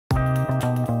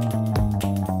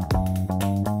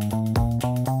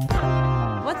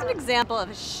example of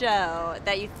a show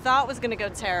that you thought was going to go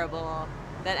terrible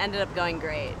that ended up going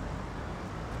great?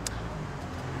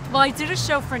 Well, I did a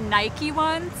show for Nike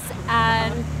once,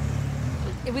 and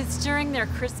it was during their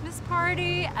Christmas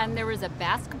party, and there was a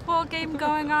basketball game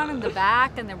going on in the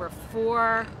back, and there were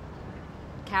 4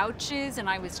 couches, and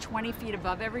I was 20 feet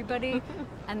above everybody.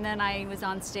 And then I was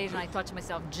on stage, and I thought to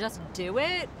myself, just do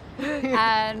it.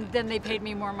 And then they paid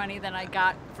me more money than I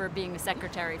got for being a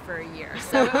secretary for a year.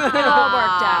 So it all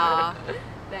worked out.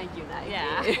 Thank you, Nike.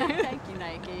 Yeah, thank you,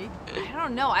 Nike. I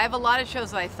don't know. I have a lot of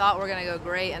shows that I thought were going to go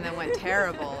great and then went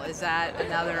terrible. Is that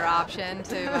another option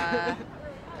to have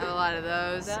a lot of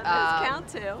those? That does count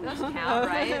too. Does count,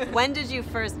 right? When did you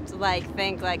first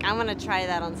think I'm gonna try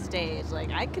that on stage?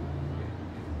 Like I could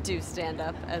do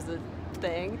stand-up as a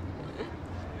thing.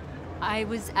 I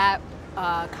was at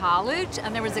college,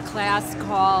 and there was a class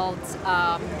called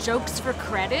Jokes for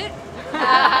Credit.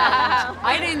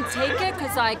 I didn't take it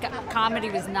because comedy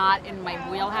was not in my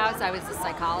wheelhouse. I was a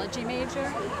psychology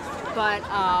major, but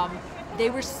they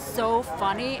were so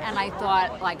funny, and I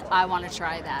thought, I want to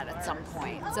try that at some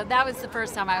point. So that was the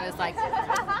first time I was like,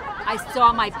 I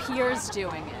saw my peers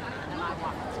doing it, and I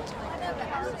wanted to try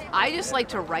it. I just like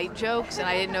to write jokes, and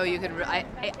I didn't know you could.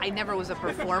 I never was a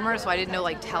performer, so I didn't know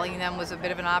telling them was a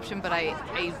bit of an option. But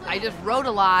I just wrote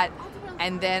a lot.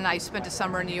 And then I spent a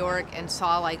summer in New York and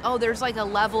saw oh, there's a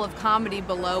level of comedy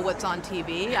below what's on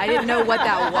TV. I didn't know what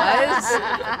that was.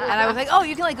 And I was like, oh,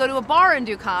 you can go to a bar and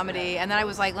do comedy. And then I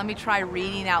was like, let me try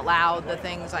reading out loud the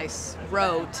things I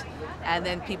wrote. And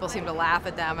then people seemed to laugh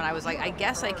at them. And I was like, I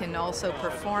guess I can also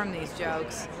perform these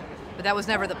jokes. But that was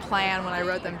never the plan when I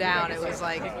wrote them down. It was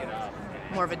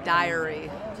more of a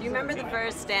diary. Do you remember the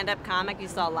first stand-up comic you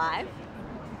saw live?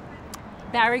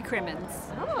 Barry Crimmins.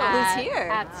 Oh, who's here?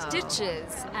 At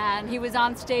Stitches, and he was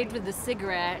on stage with a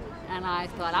cigarette, and I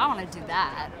thought, I want to do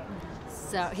that.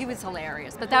 So he was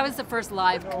hilarious, but that was the first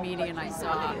live comedian I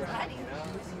saw.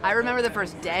 I remember the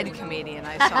first dead comedian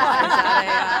I saw.